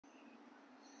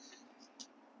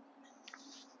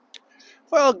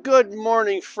Well, good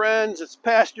morning, friends. It's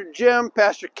Pastor Jim.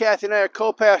 Pastor Kathy and I are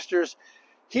co-pastors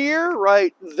here,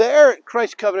 right there at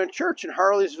Christ Covenant Church in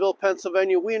Harleysville,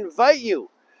 Pennsylvania. We invite you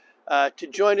to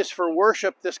join us for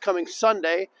worship this coming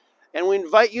Sunday, and we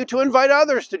invite you to invite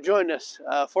others to join us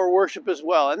for worship as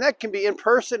well. And that can be in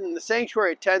person in the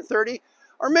sanctuary at 10:30,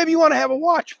 or maybe you want to have a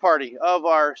watch party of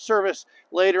our service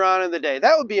later on in the day.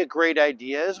 That would be a great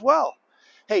idea as well.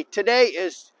 Hey, today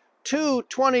is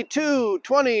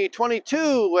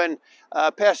 2/22/2022, and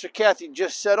Pastor Kathy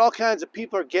just said all kinds of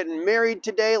people are getting married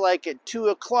today, like at 2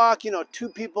 o'clock, two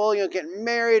people, getting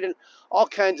married and all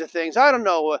kinds of things. I don't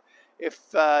know if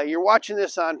you're watching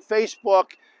this on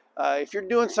Facebook, if you're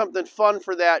doing something fun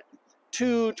for that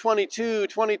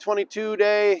 2/22/2022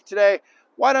 day today,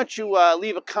 why don't you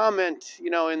leave a comment,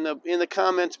 in the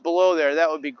comments below there? That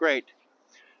would be great.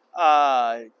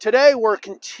 Today we're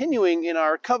continuing in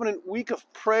our Covenant Week of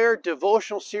Prayer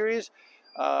devotional series.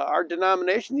 Our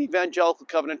denomination, the Evangelical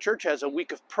Covenant Church, has a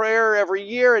week of prayer every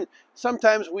year, and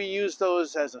sometimes we use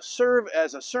those as a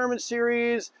sermon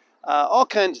series, all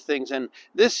kinds of things. And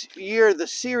this year the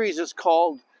series is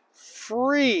called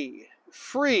Free.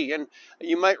 And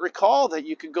you might recall that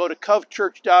you could go to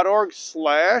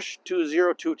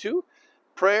covchurch.org/2022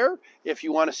 prayer if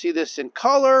you want to see this in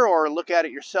color or look at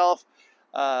it yourself.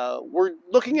 We're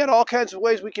looking at all kinds of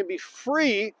ways we can be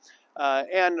free,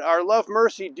 and our Love,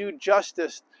 Mercy, Do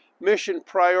Justice mission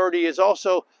priority is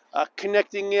also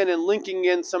connecting in and linking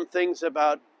in some things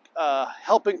about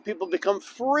helping people become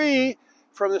free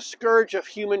from the scourge of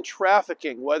human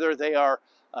trafficking, whether they are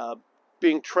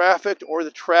being trafficked or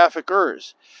the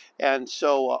traffickers. And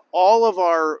so all of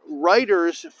our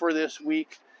writers for this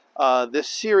week, this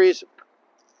series,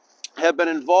 have been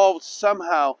involved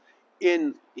somehow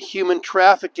in human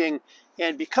trafficking,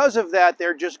 and because of that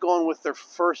they're just going with their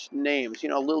first names, a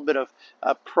little bit of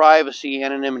privacy,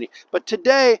 anonymity. But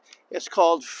today it's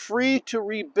called Free to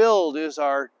Rebuild is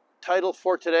our title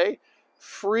for today.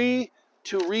 Free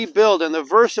to Rebuild. And the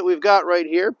verse that we've got right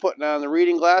here, putting on the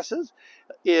reading glasses,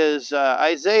 is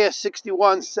Isaiah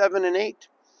 61:7-8.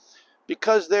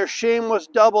 Because their shame was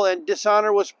double and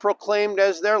dishonor was proclaimed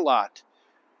as their lot,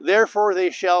 therefore they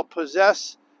shall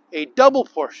possess a double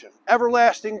portion.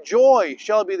 Everlasting joy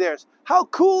shall be theirs. How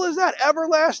cool is that?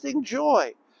 Everlasting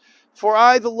joy. For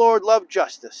I, the Lord, love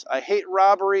justice. I hate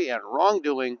robbery and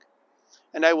wrongdoing,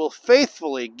 and I will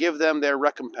faithfully give them their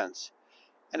recompense,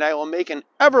 and I will make an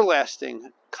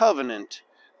everlasting covenant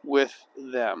with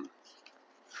them.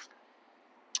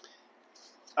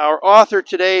 Our author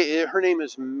today, her name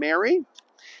is Mary.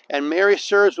 And Mary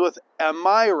serves with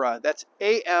Amira, that's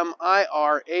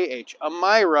A-M-I-R-A-H,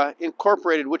 Amira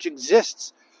Incorporated, which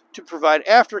exists to provide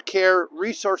aftercare,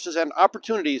 resources, and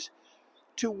opportunities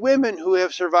to women who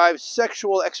have survived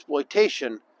sexual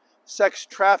exploitation, sex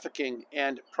trafficking,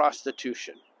 and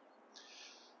prostitution.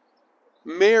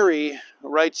 Mary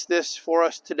writes this for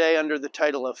us today under the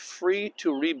title of Free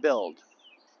to Rebuild.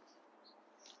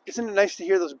 Isn't it nice to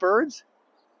hear those birds?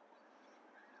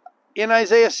 In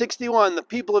Isaiah 61, the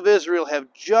people of Israel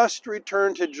have just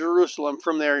returned to Jerusalem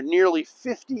from their nearly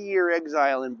 50-year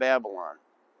exile in Babylon.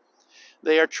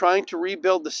 They are trying to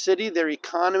rebuild the city, their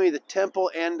economy, the temple,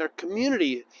 and their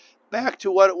community back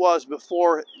to what it was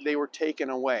before they were taken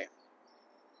away.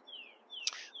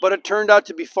 But it turned out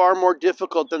to be far more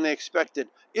difficult than they expected.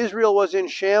 Israel was in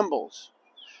shambles.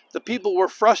 The people were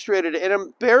frustrated and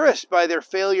embarrassed by their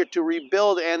failure to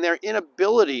rebuild and their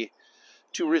inability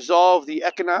to resolve the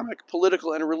economic,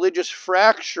 political, and religious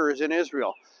fractures in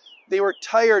Israel. They were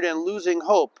tired and losing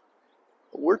hope.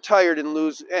 We're tired,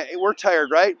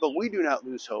 right? But we do not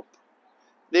lose hope.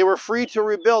 They were free to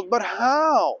rebuild, but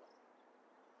how?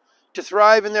 To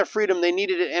thrive in their freedom, they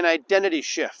needed an identity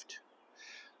shift.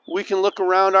 We can look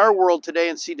around our world today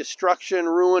and see destruction,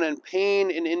 ruin, and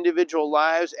pain in individual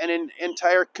lives and in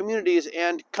entire communities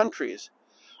and countries.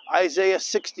 Isaiah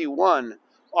 61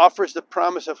 offers the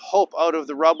promise of hope out of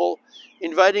the rubble,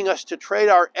 inviting us to trade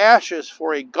our ashes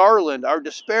for a garland, our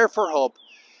despair for hope,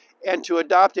 and to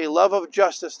adopt a love of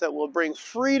justice that will bring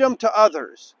freedom to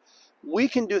others. We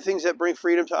can do things that bring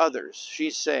freedom to others,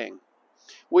 she's saying.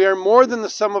 We are more than the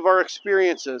sum of our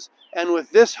experiences, and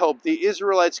with this hope, the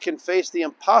Israelites can face the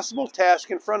impossible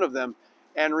task in front of them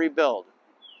and rebuild.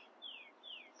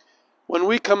 When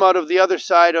we come out of the other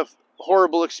side of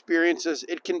horrible experiences,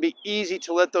 it can be easy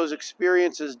to let those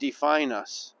experiences define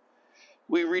us.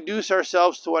 We reduce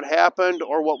ourselves to what happened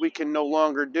or what we can no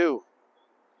longer do.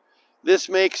 This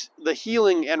makes the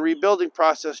healing and rebuilding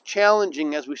process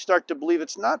challenging as we start to believe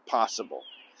it's not possible.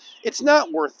 It's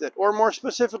not worth it, or more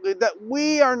specifically, that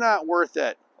we are not worth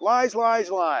it. Lies,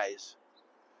 lies, lies.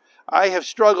 I have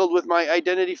struggled with my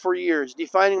identity for years,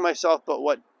 defining myself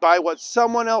by what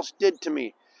someone else did to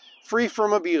me, free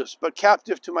from abuse, but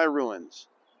captive to my ruins.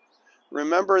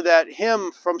 Remember that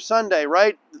hymn from Sunday,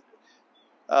 right?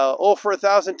 Oh, for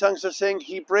 1,000 tongues to sing.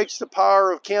 He breaks the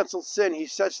power of canceled sin. He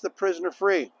sets the prisoner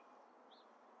free.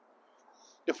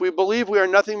 If we believe we are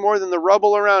nothing more than the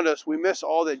rubble around us, we miss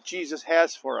all that Jesus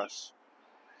has for us.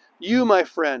 You, my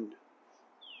friend,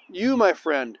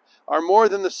 are more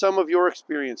than the sum of your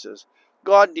experiences.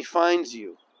 God defines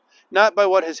you, not by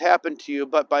what has happened to you,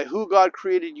 but by who God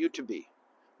created you to be.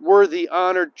 Worthy,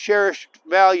 honored, cherished,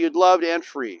 valued, loved, and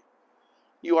free.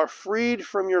 You are freed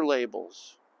from your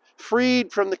labels,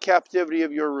 freed from the captivity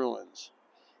of your ruins,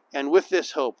 and with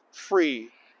this hope, free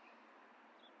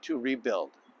to rebuild.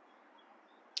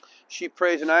 She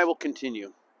prays, and I will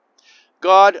continue.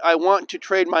 God, I want to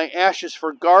trade my ashes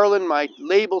for garland, my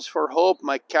labels for hope,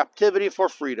 my captivity for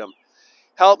freedom.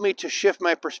 Help me to shift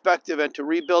my perspective and to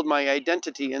rebuild my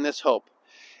identity in this hope.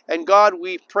 And God,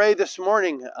 we pray this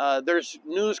morning. There's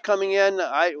news coming in.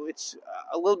 It's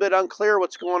a little bit unclear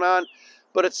what's going on,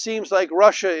 but it seems like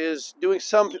Russia is doing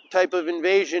some type of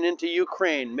invasion into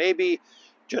Ukraine, maybe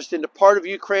just into part of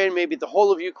Ukraine, maybe the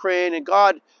whole of Ukraine. And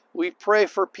God, we pray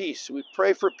for peace. We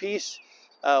pray for peace.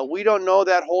 We don't know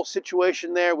that whole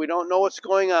situation there. We don't know what's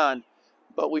going on,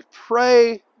 but we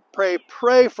pray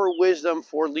for wisdom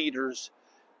for leaders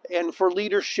and for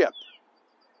leadership.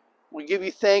 We give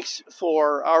you thanks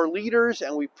for our leaders,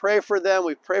 and we pray for them.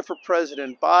 We pray for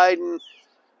President Biden,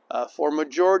 for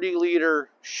Majority Leader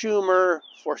Schumer,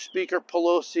 for Speaker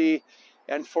Pelosi,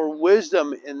 and for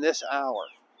wisdom in this hour.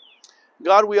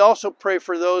 God, we also pray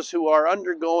for those who are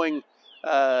undergoing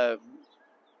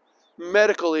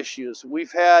medical issues.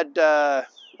 We've had a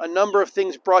number of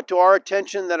things brought to our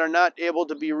attention that are not able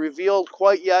to be revealed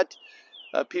quite yet.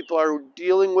 People are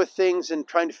dealing with things and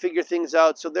trying to figure things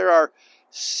out. So there are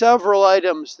several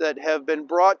items that have been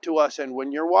brought to us. And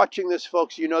when you're watching this,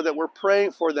 folks, you know that we're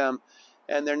praying for them.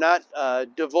 And they're not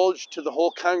divulged to the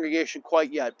whole congregation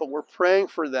quite yet. But we're praying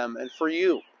for them and for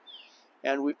you.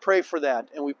 And we pray for that.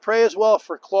 And we pray as well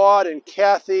for Claude and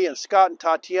Kathy and Scott and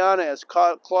Tatiana as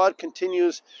Claude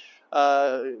continues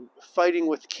fighting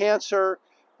with cancer.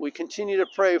 We continue to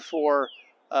pray for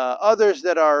others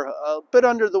that are a bit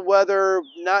under the weather,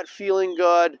 not feeling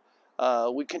good.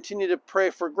 We continue to pray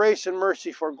for grace and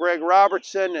mercy for Greg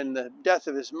Robertson and the death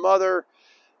of his mother.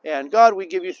 And God, we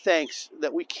give you thanks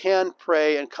that we can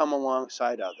pray and come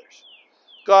alongside others.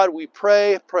 God, we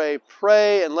pray,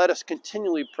 and let us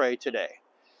continually pray today.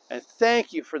 And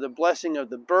thank you for the blessing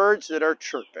of the birds that are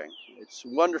chirping. It's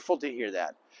wonderful to hear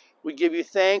that. We give you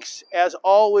thanks, as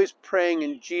always, praying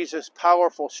in Jesus'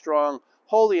 powerful, strong,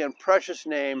 holy, and precious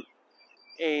name.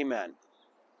 Amen.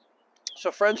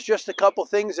 So, friends, just a couple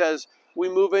things as we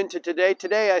move into today.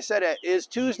 Today, I said it is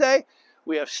Tuesday.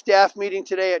 We have staff meeting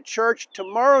today at church.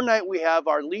 Tomorrow night, we have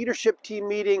our leadership team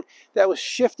meeting that was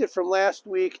shifted from last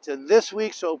week to this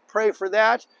week. So pray for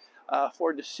that,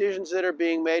 for decisions that are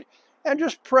being made. And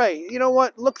just pray. You know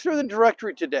what? Look through the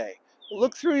directory today.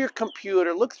 Look through your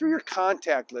computer. Look through your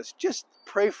contact list. Just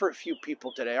pray for a few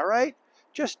people today, all right?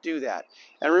 Just do that.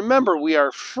 And remember, we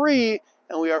are free,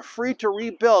 and we are free to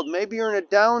rebuild. Maybe you're in a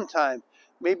downtime.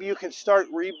 Maybe you can start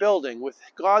rebuilding with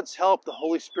God's help, the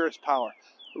Holy Spirit's power.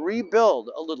 Rebuild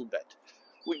a little bit.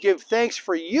 We give thanks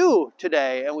for you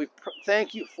today, and we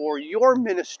thank you for your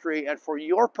ministry and for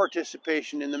your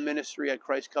participation in the ministry at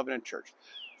Christ Covenant Church.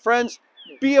 Friends,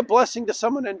 be a blessing to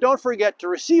someone, and don't forget to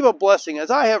receive a blessing, as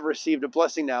I have received a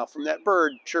blessing now from that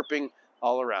bird chirping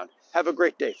all around. Have a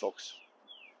great day, folks.